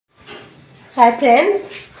Hi friends,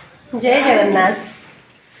 जय जगन्नाथ।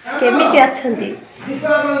 केमिति अच्छंती?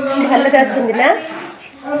 भलरे अच्छंती ना?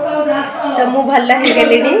 तो मु भल हो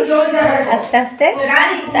गलिनी आस्ते आस्ते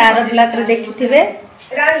तार ब्लॉग रे देखिथिबे।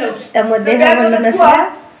 तो मो देह भल नथिला,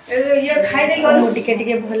 मु टिके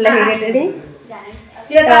टिके भल हो गलिनी।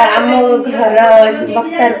 तो आम घर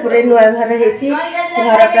बख्तारपुर नुआ घर हेची,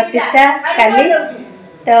 घर प्रतिष्ठा काली।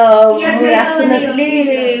 तो मुझे आसु नथली,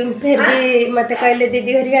 फिर भी मत कहले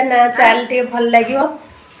दीदी हरिया ना चाल टे भल लगे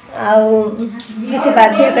आते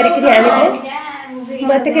बाध्य करके आनिले।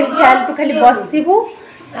 मत खाली चाल तू खाली बसबू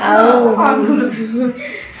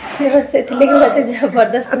से मत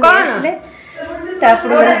जबरदस्त आसले। तापर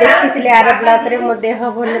देखी आर ब्लॉक रे मो देह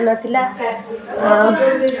भल नथिला,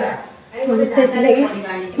 से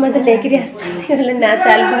मत लेकिन ना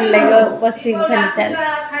चाल भल लगे बस खाली चाल।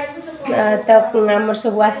 तो आमर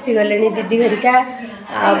सब आसीगले दीदी घरिका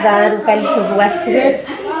गाँव काली सब आसवे।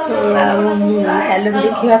 चलो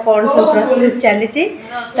देखा कौन सब प्रस्तुत चली।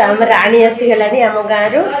 तो आम राणी आसीगला आम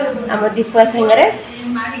गाँव आम दीपा सांगे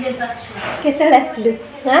के आसलु।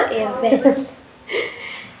 हाँ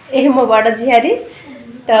ये मो बड़ झियारी।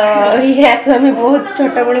 तो या आम बहुत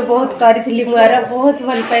छोट बड़े बहुत करी मुआर बहुत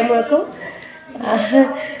भल पाए मुझको। तो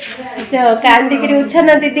कांदिक उछन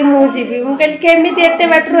दीदी मुझे मुझे केमी एत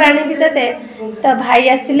बाटू आनी ते। तो भाई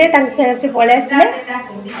आसिले से पलि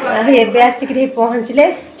आसिले आसिक पहुँचले।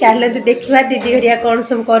 चलो देखा दीदी हरिया कौन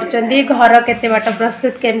सब कर घर केते बाट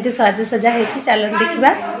प्रस्तुत केमती सजा सजा हो। चलो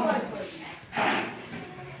देखा।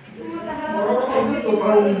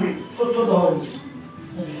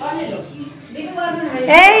 ए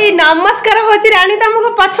नमस्कार होची रानी तुमको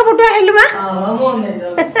पछ पटुआ हेलु मा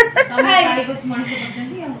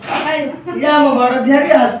या म बड़ झियारी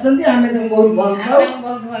आछंती हमें तुम बहुत भल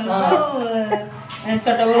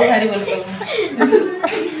छोट बड़ भारी भल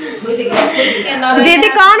दीदी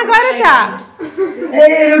कौन करू छ? ए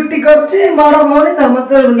रुटी करछि बड़ भौनी त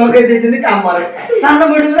मत लगे देछंती काम रे। सानो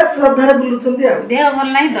बडीला श्रद्धा रे बुलुछंती आ। देह भल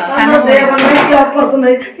नाही त सानो देह भल नाही कि ऑपरेशन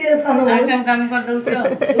है कि सानो काम कर दउ छ।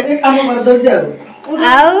 ए काम कर दउ छ।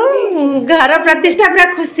 आउ घर प्रतिष्ठा पूरा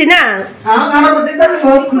खुशी ना? हां घर प्रतिष्ठा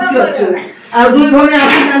बहुत खुशी अछु। आ दुई भौनी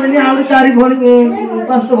आसी कांदनी आ चारि भौनी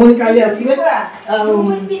पांच भौनी काली आसीबे। आ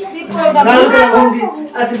गालुका भौनी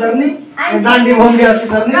आसी परनी, दांडी भौनी आसी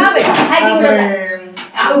परनी।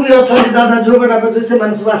 आउ भी अच्छा दादा जो बड़ा बजो से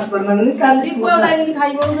मन सुवास परननी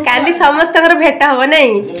काली समस्त कर भेट हो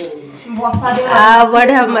नहीं। आ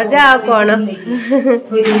बढ़िया मजा आ कोन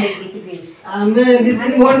हमें दीदी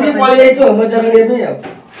भौनी पळे जाइतो मजा करे आ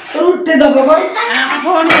रुटी दबो को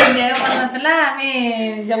फोन करले मनतला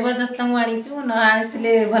हमें जबरदस्त मु आनी छु न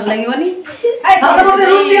आसले भल लागिवनी। हां तो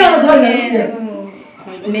रुटी आलो सही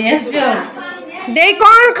नेस जो दे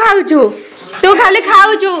कौन खाउ छु? तू खाली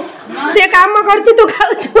खाउ छु, से काम कर छु तू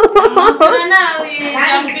खाउ छु ना ये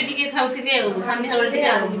जम्पी टिके खाउथिले सामने हल टिके आ।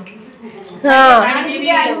 हां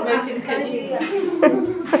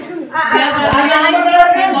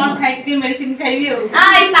कौन खाइती मेडिसिन खाइबी हो। आ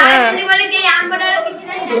ई पानी जदी बोले के आम बडल किछि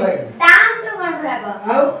नै दाम लो कोन खराब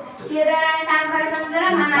आउ सेरा ता घर नंदरा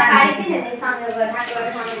मामा पाड़ी से दे संग घर हाथ बड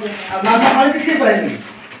संग दे मामा पाड़ी से पड़ेनी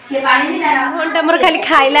से पाड़ी नहीं तारा घंटा मोर खाली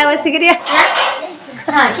खाइला बसी करिया।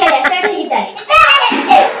 हां खेले से ही जाए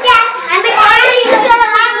हमें कौन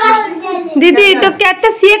दीदी तो केते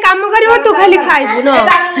से काम करियो तू खाली खाइबु न।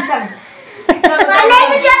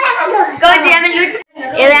 को जे हमें लूट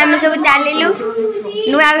एबे हम सब चालिलु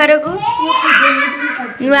नुआ घर को।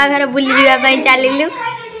 नुआ घर बुली जीवा पई चालिलु।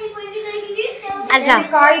 अच्छा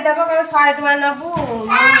कई दको के साइड में नबु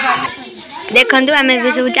देखंतु हमें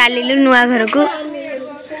भी सब चालिलु नुआ घर को।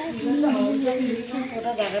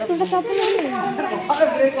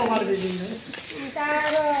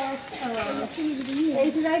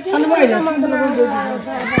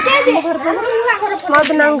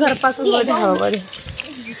 घर पास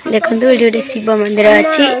देखंतु एडी ओटे शिव मंदिर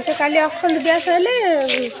अछि। से काली अखंड ग्यास हेले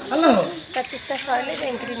हेलो प्रतिष्ठा सले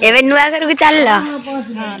एंकरी एबे नुआ घर को चलल।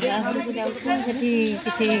 सेठी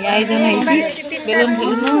किछि आयोजन हैछि, बेलून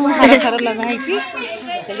बेलून हार हार लगा हैछि।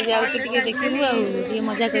 चली जाउ टिके देखिबु आ ये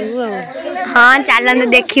मजा करबु आ। हां चलन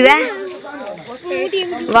देखिबा।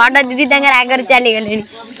 बड़ दीदी तंगर आगर चली गलेनी।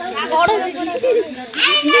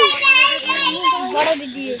 बड़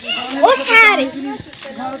दीदी ओ सारे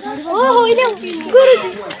ओ होइले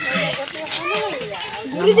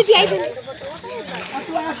गुरुजी आइछन।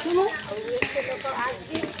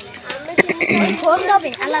 फोन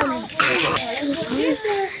दबे अलाउ नहीं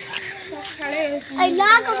आई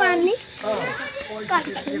लाक पानी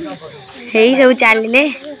हेई सब चलिले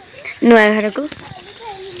नुआ घर को।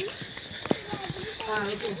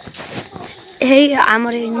 हे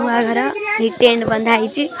आमर नुआ घर टेंट बंधा है।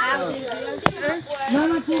 ना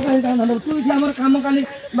ना तू कहीं कांदा तू इठी हमर काम काली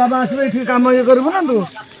बाबा आसबे इठी काम ये करबो ना तू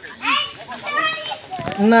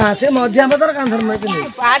ना से मझिया बदर कांधर में नहीं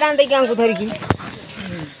पाड़ा दे के हमको धरी की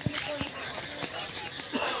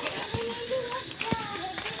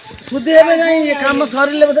सुधी हेबे जाई ये काम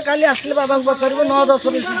सरिले बते काली आसले बाबा को करबो 9 10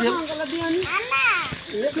 रे सुधी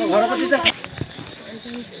घर पति जा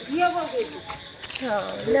हां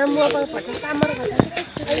ना मो पर पटा कामर कथा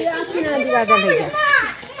ए आसी ना दिगा दे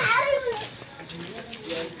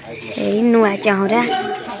ए नुआ चाहुरा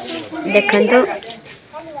देखंतु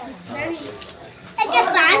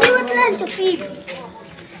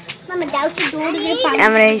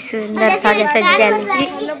हमरा ई सुंदर सजा सजी चलछि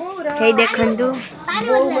हे देखंतु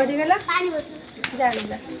बो मरि गेला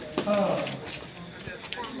जानिला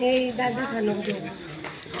ए दादा सानो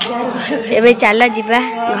एबे चल जीवा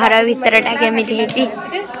घर भीतरटा केमिति हेछि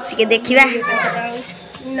टिके देखिबा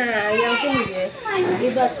ना या के निजे ये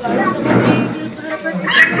बात वाला सब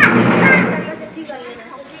सेठी गले ना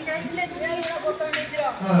सेठी जाइले बोतल निजरो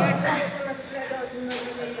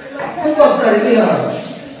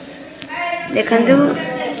देखंतु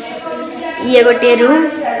ये गोटे रूम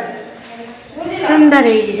सुंदर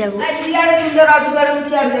होई सब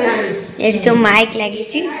एठी सब माइक लागी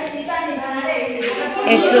छी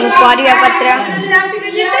एठी सब परिवा पत्र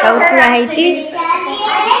सब थुआ है छी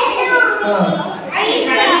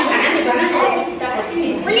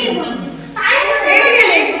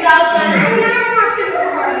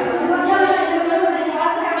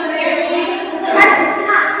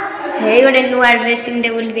हे गोटे नुआ ड्रेसिंग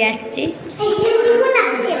टेबल भी आछि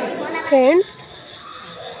फ्रेंड्स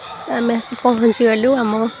आम आसी पहुँची गलु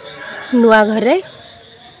आम नुआ घरे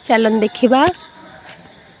चलन देखिबा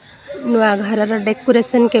नुआ घर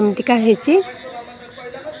डेकोरेशन केमतिका हेची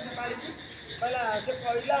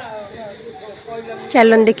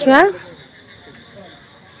चलन देखिबा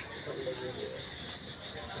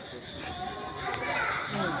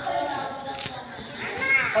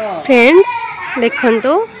फ्रेंड्स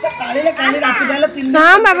देखंतु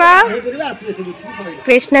हाँ बाबा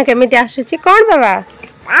कृष्णा केमिति आसुची कौन बाबा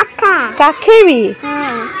काखेबी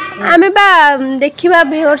आमे बा देखिबा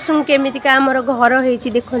भेरसुम केमिति का हमर घर हेची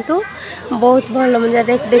देखंतु बहुत भल मजा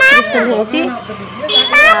डेकोरेशन हेची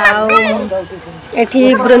आ एठी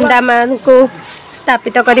वृंदावन को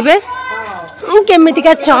स्थापित करिवे केमिति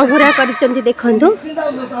का चौहुरा करिसंती देखंतु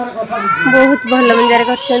बहुत भल मजा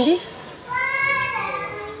करचंती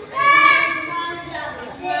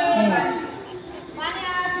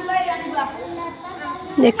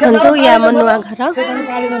देखंतु या मनुआ घर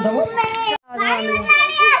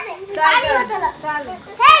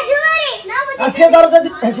आसे तार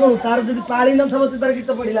जदी सुन तार जदी पाली न थबो से तार गीत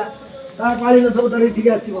पडिला तार पाली न थबो तार ठीक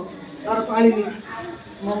आसीबो तार पाली नि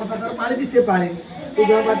ममता तार पाली दि से पाली तू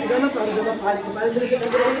जो बात करना तार जो पाली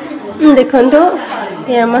से देखंतु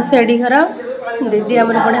ये हम सेडी घर दीदी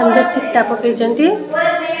हमर बडे हम जो चिट्टा पकै चंती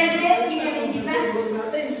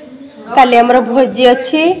काली हमर भोजी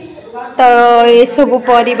अछि तो ये सब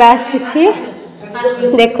परिबा आसी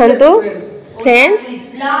देखंतु फ्रेंड्स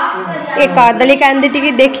ये कदली कांदी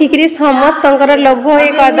टी देखिक समस्त लोभ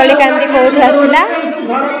ये कदली कांदी कौट आसला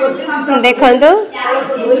देखंतु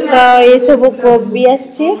तो ये सब कोबी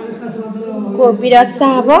आसी कोबी रसा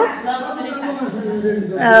हम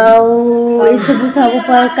ये सब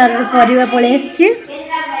प्रकार परिबा पळे आसी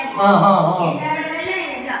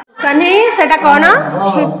कने सेटा कोन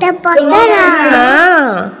सेटा पटल हां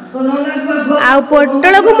आ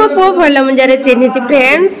पोटल को मो पो भल मंजारे चिन्हि छी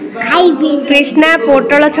फ्रेंड्स खाइबी कृष्णा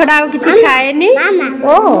पोटल छडा आ किछि खाएनी ओ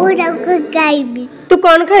पूरा को खाइबी तू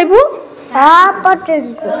कोन खाइबू हां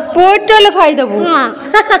पटल खाइ दबू हां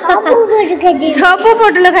सब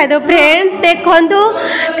पोटल खाइ दो फ्रेंड्स देखंतु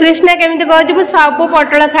कृष्णा केमिति कहजु सब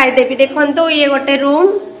पोटल खाइ देबी देखंतु ये गोटे रूम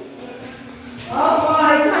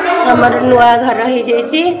हमर नुआ घर हो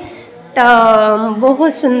जाइए तो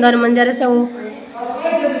बहुत सुंदर मंजर सब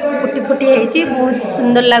फुटी फुटी है बहुत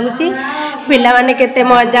सुंदर लगुच पिला माने केते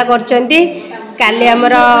मजा करचंती काली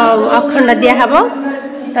हमर अखंड दिया हबो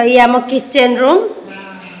तो ये आम किचन रूम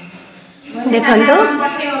देखंतु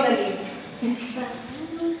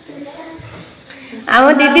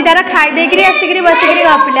आम दीदी तार खाई देकरी आसिक बसिक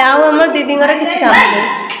गपिले आम दीदी किसी काम नहीं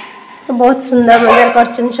तो बहुत सुंदर मंजर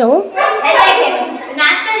करचन सब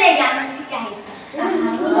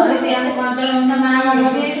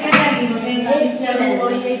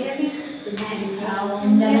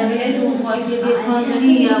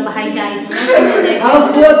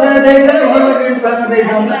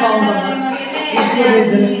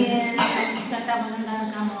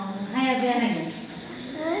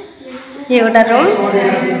ये गोटा रूम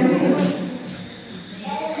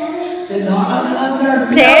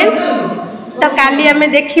फ्रेंड्स तो काली आम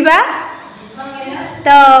देखा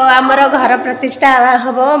तो आमर घर प्रतिष्ठा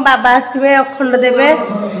हम बाबा आसवे अखंड देवे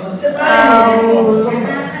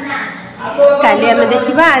काली आम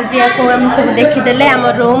देखा आज आपको आम सब देखीदे आम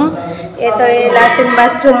रूम ये तो लैट्रिन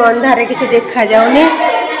बाथरूम अंधारे किसी देखा जाऊनी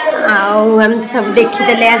आम सब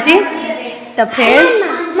देखीदे आज तो फ्रेंड्स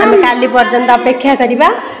आम काली पर्यंत अपेक्षा करवा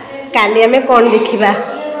काली आम कौन देखा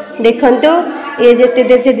देखु ये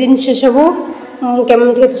जिते जिनस सब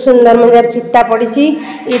केमती सुंदर मजार चिता पड़ी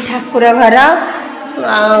ये ठाकुर घर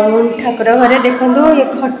ठाकुर घरे देखु ये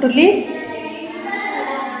खटुली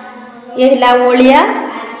ये ओलिया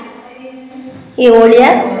ये ओलिया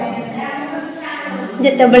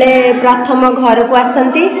जिते बड़े प्रथम घर को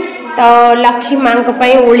आसती तो लक्ष्मी माँ को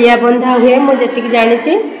ओलिया बंधा हुए मुझे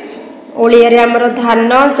जानी ओलिया आमर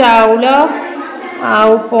धान चाउल आ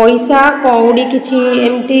पैसा कौड़ी किसी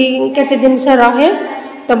एमती केते जिनस रहे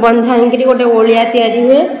तो बंधा होकर गोटे ओलिया तैयारी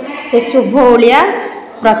हुए से शुभ ओलिया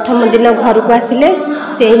प्रथम दिन घर को आसिले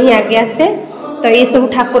से ही आगे आसे तो ये सब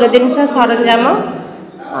ठाकुर जिनस सरंजाम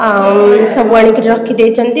सब आनिक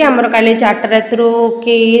रखिदे आमर काली 4टा रातु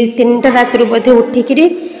कि 3टा रातु बोधे उठिकी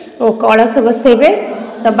कलश बसैबे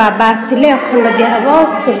तो बाबा आसते अखंड दिहब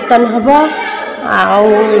कीर्तन हम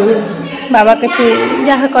बाबा किसी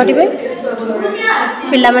जहाँ करेंगे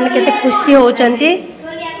पिला माने केते खुशी होचंती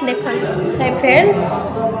देखो हाय फ्रेंड्स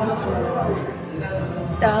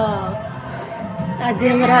तो आज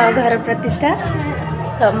हमारा घर प्रतिष्ठा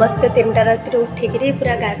समस्ते 3टा राति उठिकी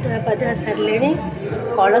पूरा गाधुआ पाधुआ सारे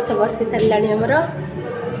कलश बसी सारे आमर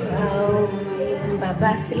बाबा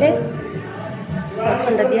आसिले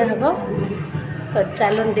अखंड दिया हम तो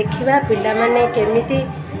चलो देखा पिला माने केमिति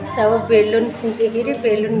सब बेलून फुंकिकी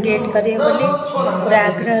बेलून गेट करे बोली पूरा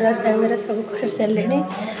आग्रह सांगे सब कर सारे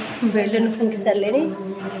बेलून फुंकी सारे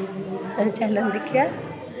चलो देखा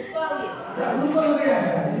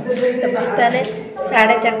तो बर्तमान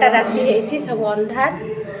 4:30 राति सब अंधार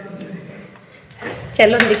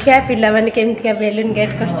चलो देखिए पिला माने केमतिका बेलून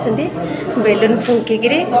गेट कर बेलून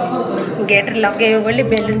फुंकिकी गेट लगे बोली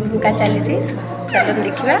बेलून फुंका चली चलो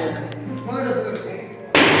देखा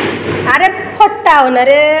अरे फटाओ ना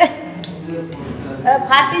रे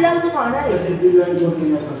फाटी जाऊ कौन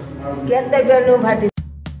केते बेलून फाटी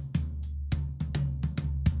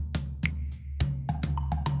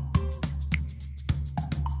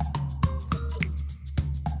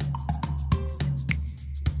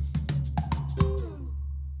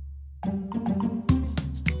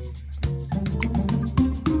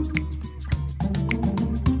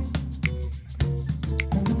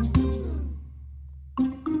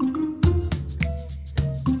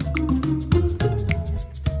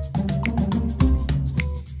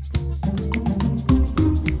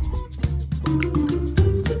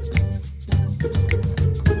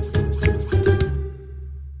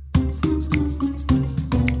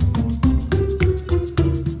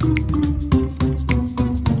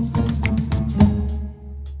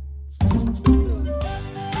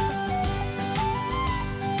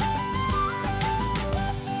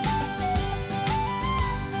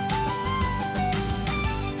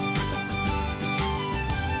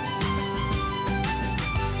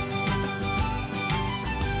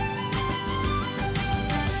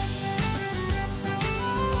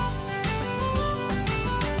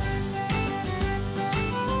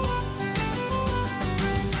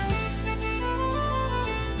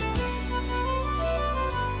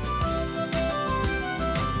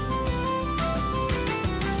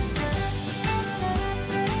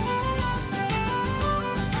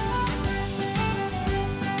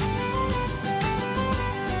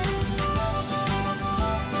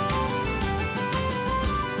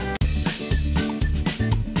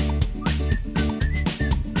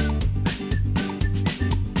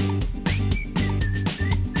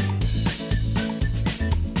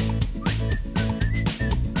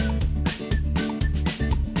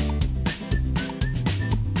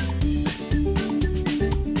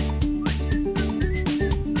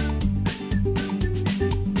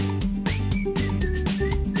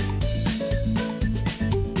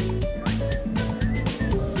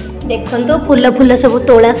देखो तो फूल फूल सब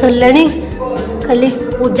तोड़ा सरला खाली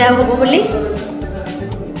पूजा हम बोली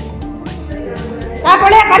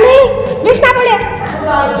पड़े कृष्णा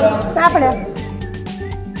पड़े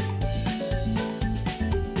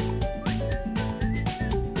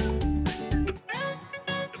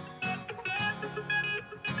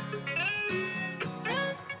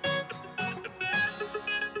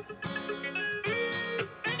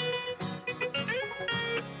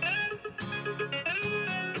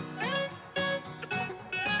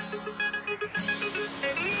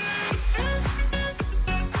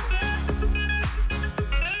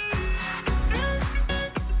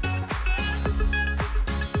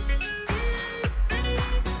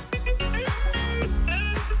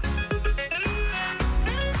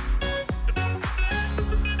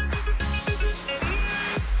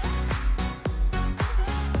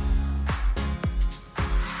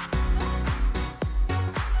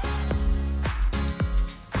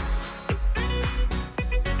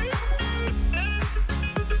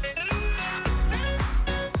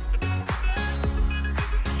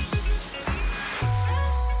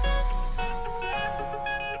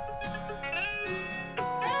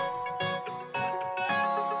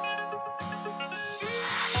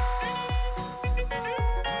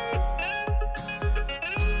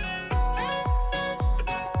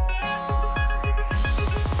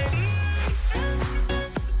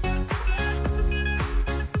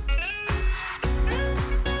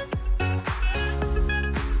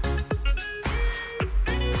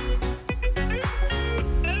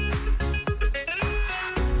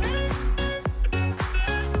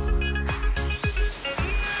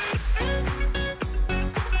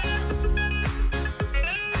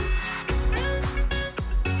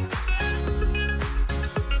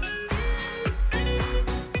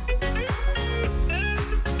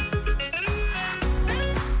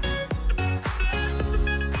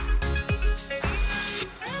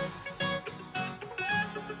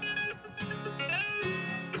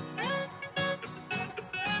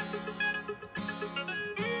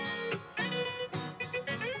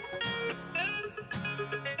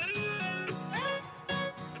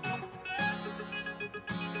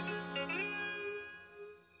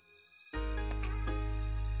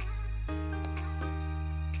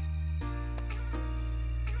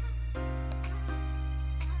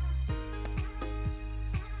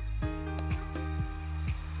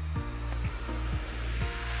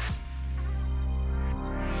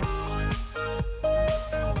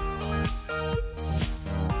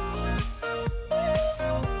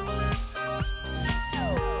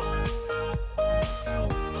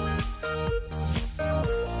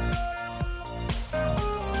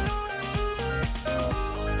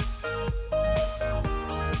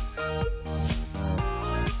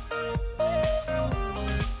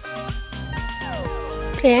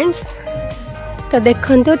फ्रेंड्स तो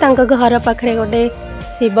देखंतु तांको घर पाखरे गोटे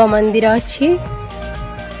शिव मंदिर अछि।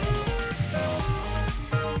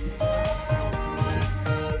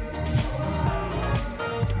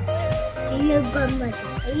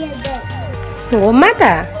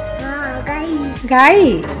 गोमाता गाई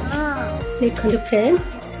देखंतु फ्रेंड्स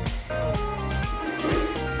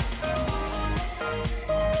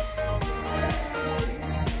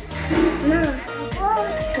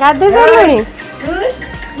गाधे सारे